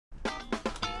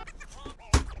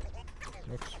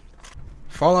Oops.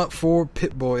 Fallout 4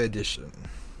 Pipboy Edition.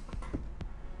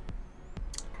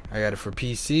 I got it for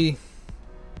PC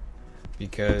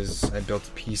because I built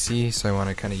a PC, so I want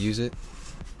to kind of use it.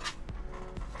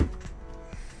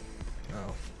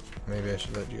 Oh, maybe I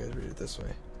should let you guys read it this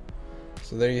way.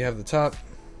 So there you have the top.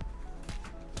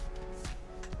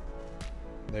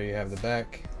 There you have the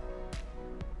back.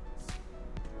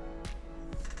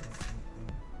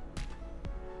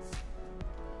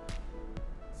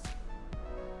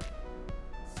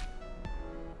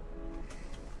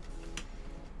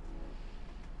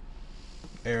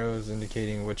 Arrows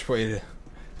indicating which way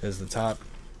is the top.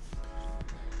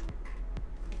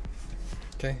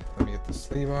 Okay, let me get the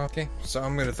sleeve off. Okay, so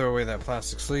I'm gonna throw away that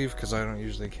plastic sleeve because I don't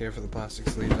usually care for the plastic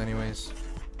sleeves anyways.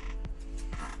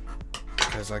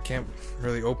 Because I can't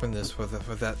really open this with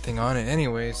that thing on it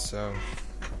anyways, so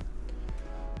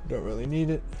don't really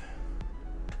need it.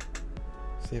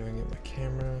 See if I can get my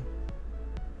camera.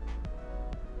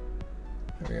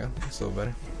 There we go, that's a little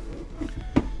better.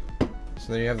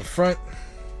 So there you have the front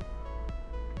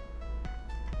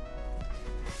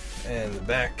and the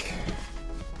back.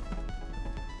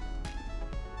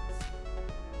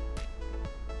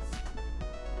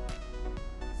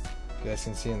 You guys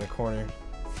can see in the corner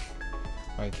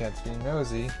my cat's being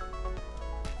nosy.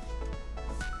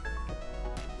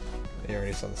 You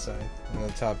already saw the side. And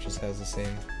the top just has the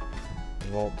same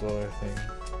vault dweller thing.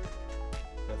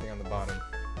 Nothing on the bottom.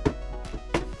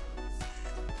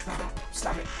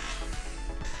 Stop it!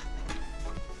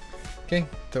 Okay,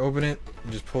 to open it,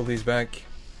 you just pull these back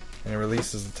and it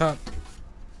releases the top.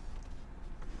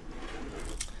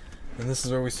 And this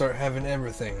is where we start having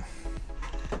everything.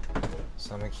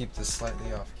 So I'm going to keep this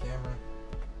slightly off camera.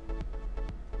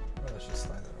 Well, let's just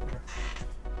slide that over.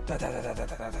 Da, da, da, da, da,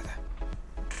 da, da, da.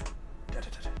 Da, da,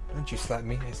 da, da. Don't you slap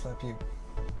me, I slap you.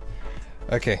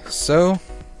 Okay, so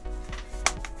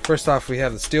first off we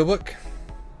have the steelbook.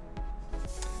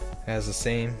 It has the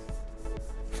same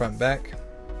front back.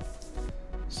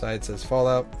 Side says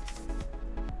Fallout.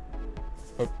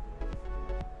 Oh,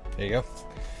 there you go.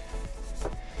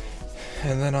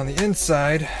 And then on the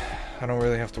inside, I don't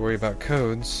really have to worry about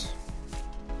codes.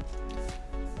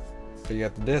 But you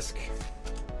got the disc.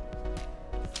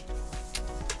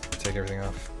 Take everything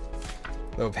off.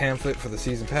 Little pamphlet for the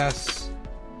season pass.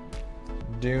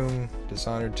 Doom,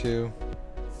 Dishonored 2,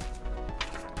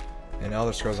 and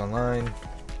Elder Scrolls Online.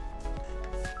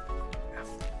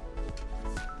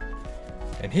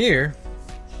 And here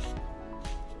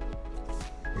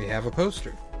we have a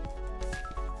poster.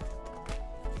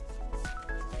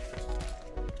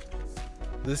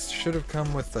 This should have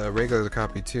come with a regular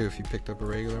copy too if you picked up a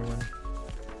regular one.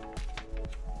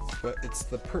 But it's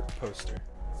the PERT poster.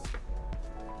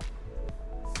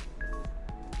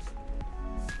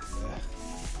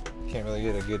 Can't really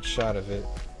get a good shot of it.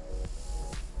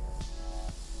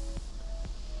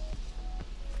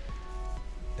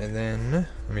 And then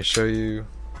let me show you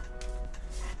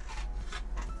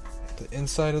the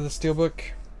inside of the steelbook.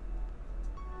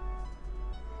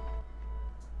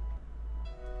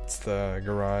 It's the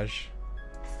garage.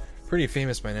 Pretty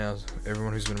famous by now.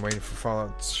 Everyone who's been waiting for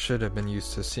Fallout should have been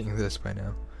used to seeing this by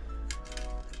now.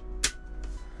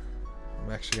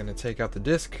 I'm actually going to take out the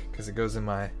disc because it goes in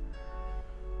my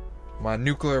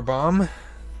nuclear bomb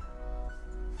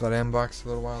that I unboxed a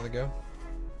little while ago.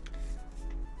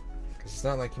 Because it's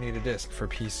not like you need a disc for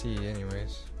PC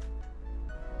anyways.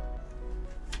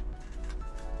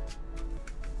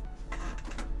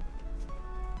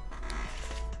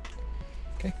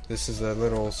 Okay, this is a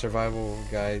little survival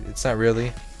guide. It's not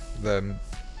really the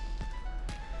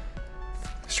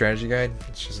strategy guide.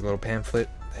 It's just a little pamphlet.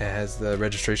 It has the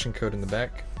registration code in the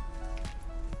back.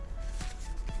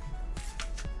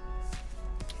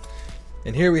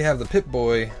 And here we have the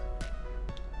Pipboy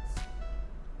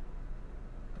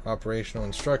operational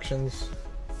instructions.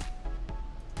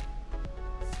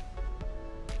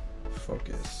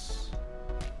 Focus.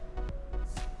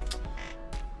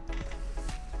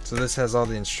 So this has all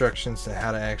the instructions to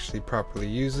how to actually properly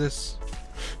use this.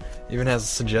 Even has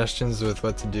suggestions with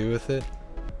what to do with it.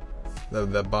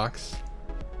 The box.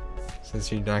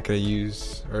 Since you're not going to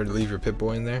use or leave your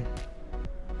Pipboy in there.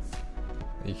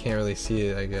 You can't really see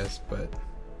it, I guess, but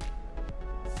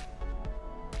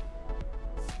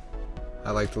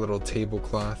I like the little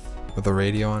tablecloth with a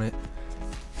radio on it.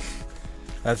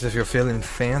 That's if you're feeling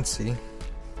fancy.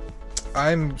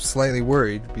 I'm slightly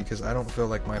worried because I don't feel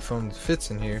like my phone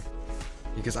fits in here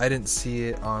because I didn't see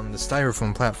it on the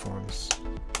styrofoam platforms.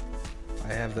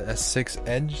 I have the S6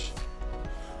 Edge.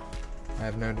 I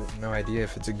have no idea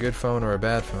if it's a good phone or a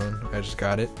bad phone. I just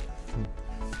got it.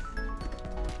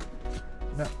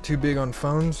 Not too big on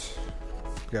phones.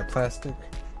 We got plastic.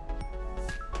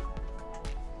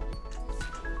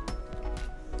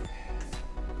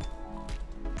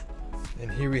 And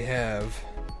here we have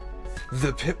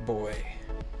the Pipboy,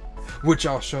 which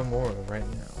I'll show more of right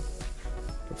now.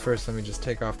 But first, let me just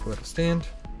take off the little stand.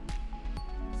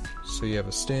 So you have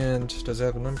a stand. Does it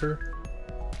have a number?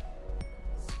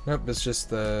 Nope, it's just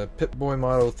the Pipboy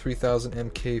model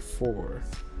 3000 MK4.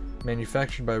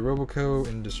 Manufactured by Roboco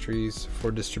Industries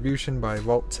for distribution by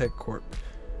Vault Tech Corp.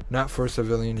 Not for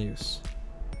civilian use.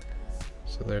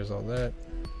 So there's all that.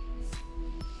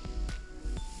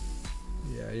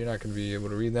 Yeah, you're not going to be able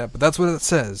to read that, but that's what it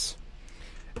says.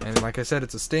 And like I said,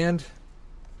 it's a stand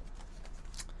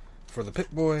for the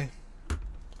Pipboy.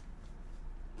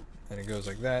 And it goes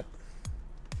like that.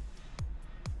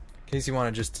 In case you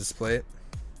want to just display it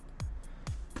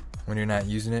when you're not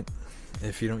using it,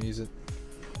 if you don't use it.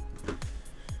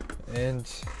 And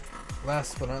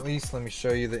last but not least, let me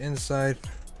show you the inside.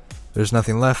 There's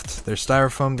nothing left. There's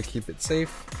styrofoam to keep it safe,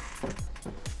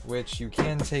 which you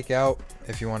can take out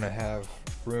if you want to have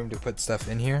room to put stuff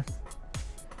in here,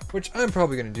 which I'm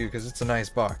probably going to do because it's a nice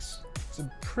box. It's a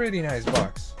pretty nice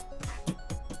box.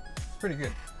 Pretty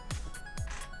good.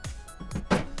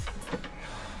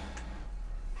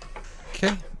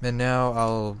 Okay, and now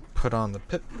I'll put on the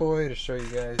Pipboy to show you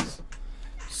guys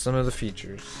some of the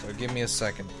features. So give me a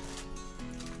second.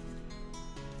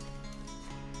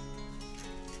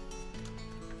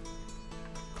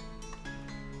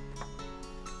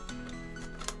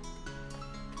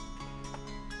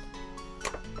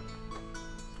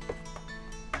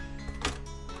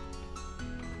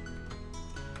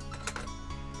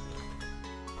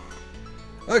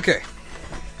 Okay,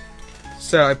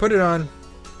 so I put it on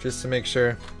just to make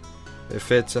sure it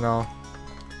fits and all,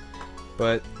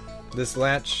 but this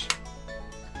latch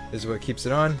is what keeps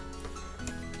it on.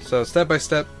 So step by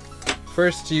step,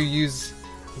 first you use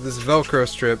this Velcro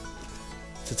strip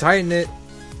to tighten it,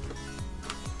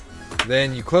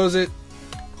 then you close it.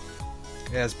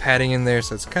 It has padding in there,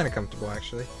 so it's kind of comfortable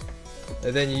actually,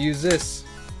 and then you use this,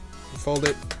 you fold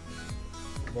it,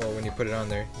 well, when you put it on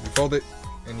there, you fold it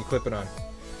and you clip it on.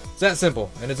 It's that simple,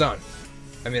 and it's on.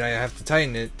 I mean, I have to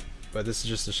tighten it, but this is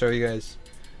just to show you guys.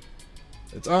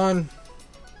 It's on.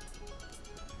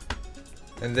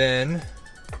 And then,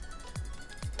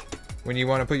 when you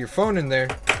want to put your phone in there,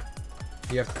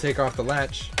 you have to take off the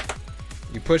latch.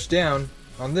 You push down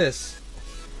on this,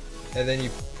 and then you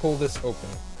pull this open.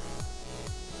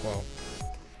 Well,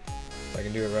 if I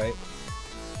can do it right.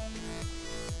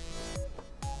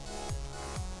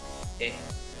 Yeah.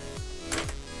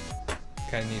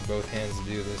 Kind of need both hands to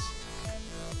do this,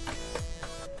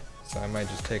 so I might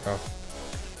just take off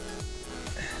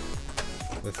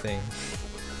the thing.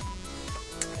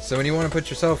 So when you want to put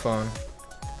your cell phone,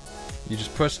 you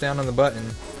just push down on the button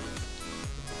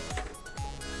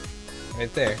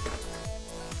right there.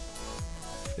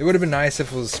 It would have been nice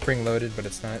if it was spring loaded, but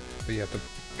it's not, but you have to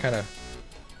kind of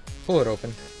pull it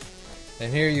open.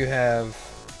 And here you have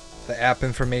the app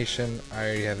information. I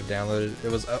already have it downloaded.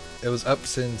 It was up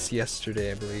since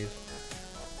yesterday, I believe.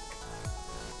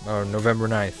 Or November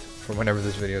 9th, for whenever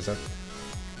this video is up.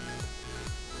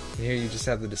 And here you just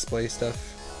have the display stuff,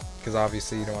 because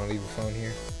obviously you don't want to leave your phone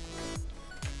here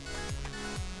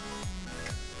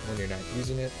when you're not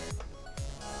using it.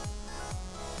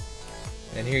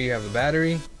 And here you have the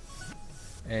battery,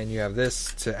 and you have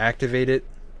this to activate it,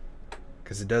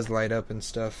 because it does light up and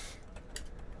stuff.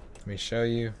 Let me show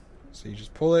you. So you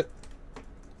just pull it,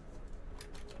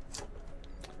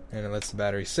 and it lets the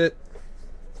battery sit.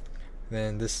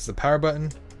 Then this is the power button,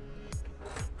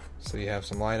 so you have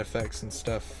some light effects and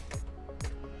stuff.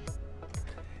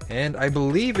 And I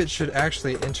believe it should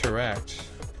actually interact.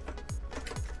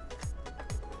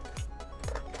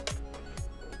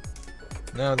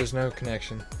 No, there's no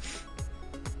connection.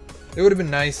 It would have been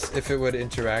nice if it would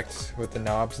interact with the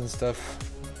knobs and stuff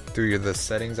through the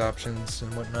settings options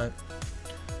and whatnot.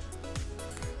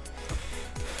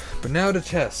 But now to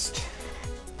test.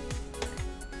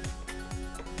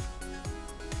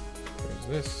 There's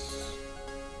this.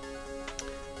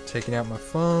 Taking out my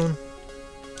phone.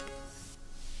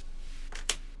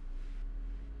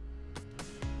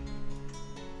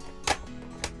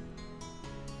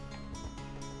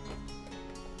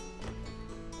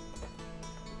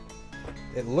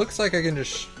 It looks like I can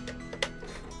just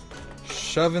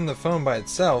shove in the phone by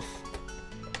itself,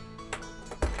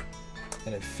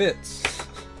 and it fits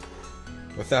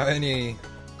without any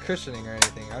cushioning or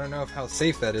anything. I don't know how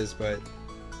safe that is, but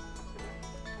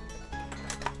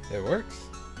it works.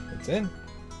 It's in.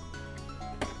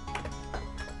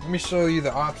 Let me show you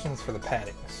the options for the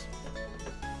paddings.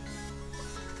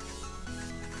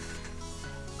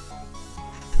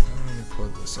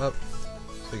 this up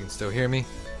so you can still hear me.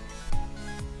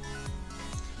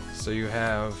 So you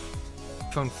have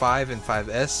iPhone 5 and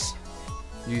 5S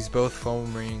use both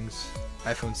foam rings.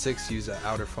 iPhone 6 use an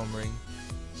outer foam ring.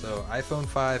 So iPhone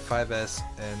 5, 5S,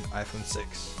 and iPhone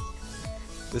 6.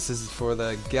 This is for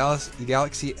the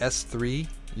Galaxy S3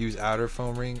 use outer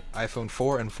foam ring. iPhone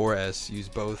 4 and 4S use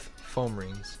both foam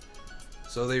rings.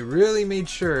 So they really made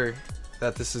sure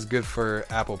that this is good for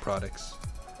Apple products.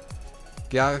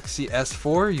 Galaxy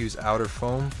S4 use outer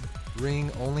foam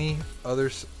ring only. Other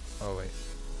smartphones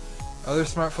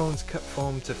cut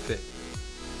foam to fit.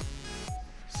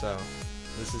 So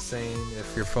this is saying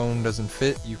if your phone doesn't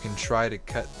fit, you can try to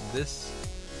cut this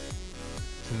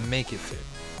to make it fit.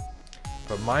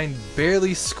 But mine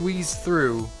barely squeezed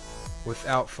through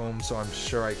without foam, so I'm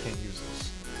sure I can't use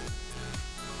this.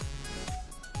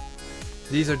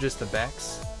 These are just the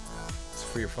backs. It's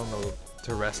for your phone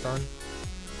to rest on.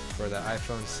 For the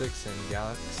iPhone 6 and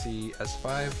Galaxy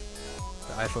S5,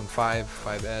 the iPhone 5,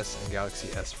 5S, and Galaxy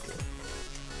S4.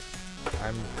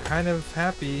 I'm kind of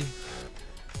happy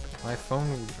my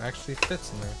phone actually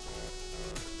fits in there.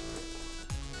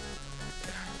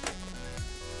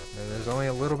 And there's only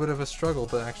a little bit of a struggle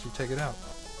to actually take it out.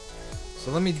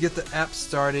 So let me get the app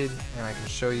started and I can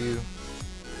show you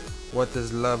what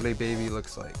this lovely baby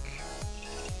looks like.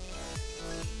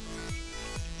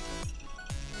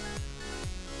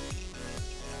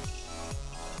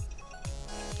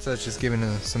 So it's just giving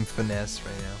some finesse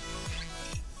right now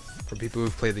for people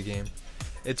who've played the game.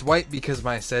 It's white because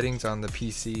my settings on the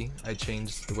PC, I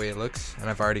changed the way it looks and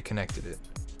I've already connected it.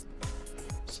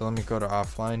 So let me go to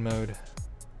offline mode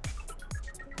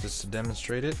just to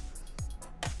demonstrate it.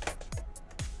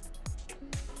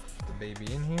 Put the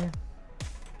baby in here.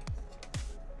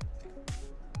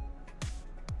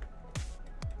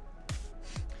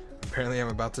 Apparently I'm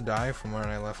about to die from where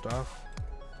I left off.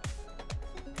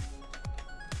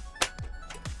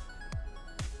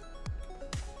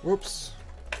 Whoops.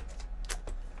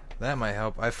 That might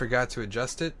help. I forgot to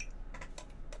adjust it.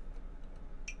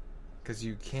 Because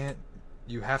you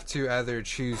have to either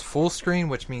choose full screen,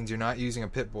 which means you're not using a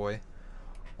Pipboy,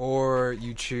 or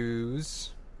you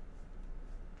choose...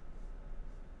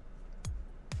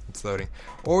 It's loading.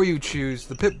 Or you choose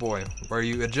the Pipboy, where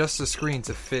you adjust the screen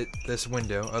to fit this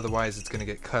window, otherwise it's going to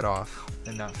get cut off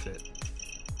and not fit.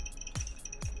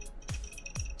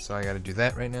 So I got to do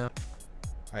that right now.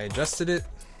 I adjusted it.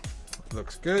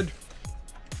 Looks good.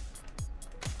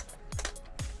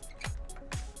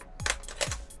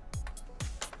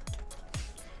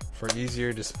 For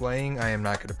easier displaying, I am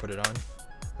not going to put it on.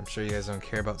 I'm sure you guys don't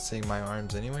care about seeing my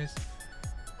arms anyways.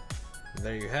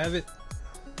 There you have it.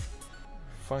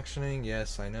 Functioning,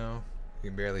 yes, I know.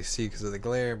 You can barely see because of the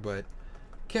glare, but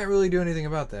can't really do anything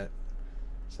about that.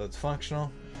 So it's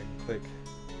functional. I can click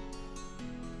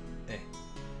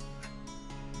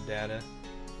data.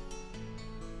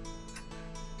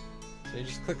 So you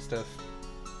just click stuff,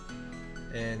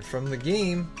 and from the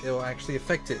game it'll actually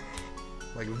affect it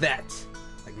like that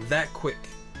quick.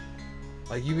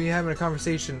 Like you be having a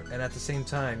conversation and at the same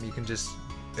time you can just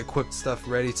equip stuff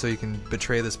ready so you can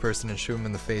betray this person and shoot them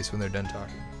in the face when they're done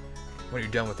talking, when you're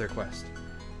done with their quest.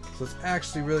 So it's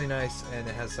actually really nice, and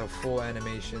it has some full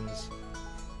animations.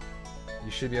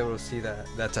 You should be able to see that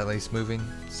that's at least moving.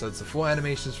 So it's the full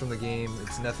animations from the game.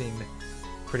 It's nothing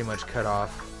pretty much cut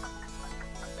off.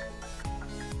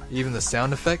 Even the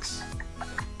sound effects.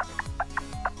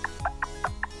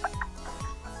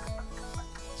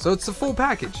 So it's the full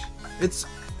package. It's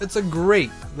a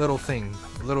great little thing,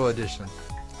 little addition.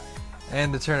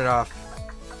 And to turn it off,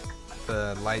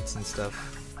 the lights and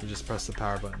stuff, you just press the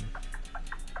power button.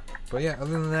 But yeah,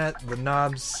 other than that, the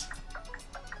knobs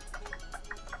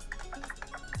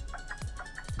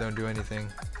don't do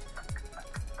anything.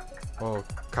 Well,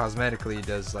 cosmetically it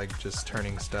does like just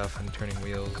turning stuff and turning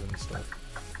wheels and stuff.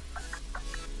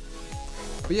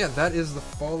 But yeah, that is the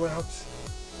Fallout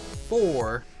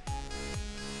 4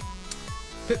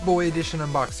 Pipboy Edition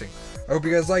unboxing. I hope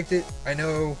you guys liked it. I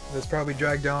know this probably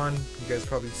dragged on. You guys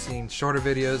probably seen shorter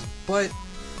videos, but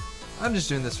I'm just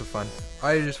doing this for fun.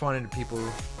 I just wanted people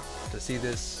to see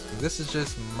this. This is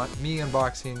just me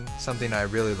unboxing something I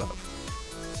really love.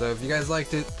 So if you guys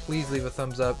liked it, please leave a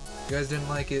thumbs up. If you guys didn't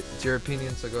like it, it's your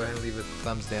opinion, so go ahead and leave a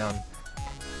thumbs down.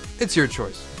 It's your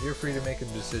choice. You're free to make a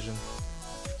decision,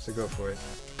 so go for it.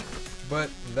 But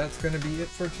that's going to be it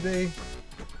for today.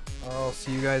 I'll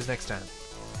see you guys next time.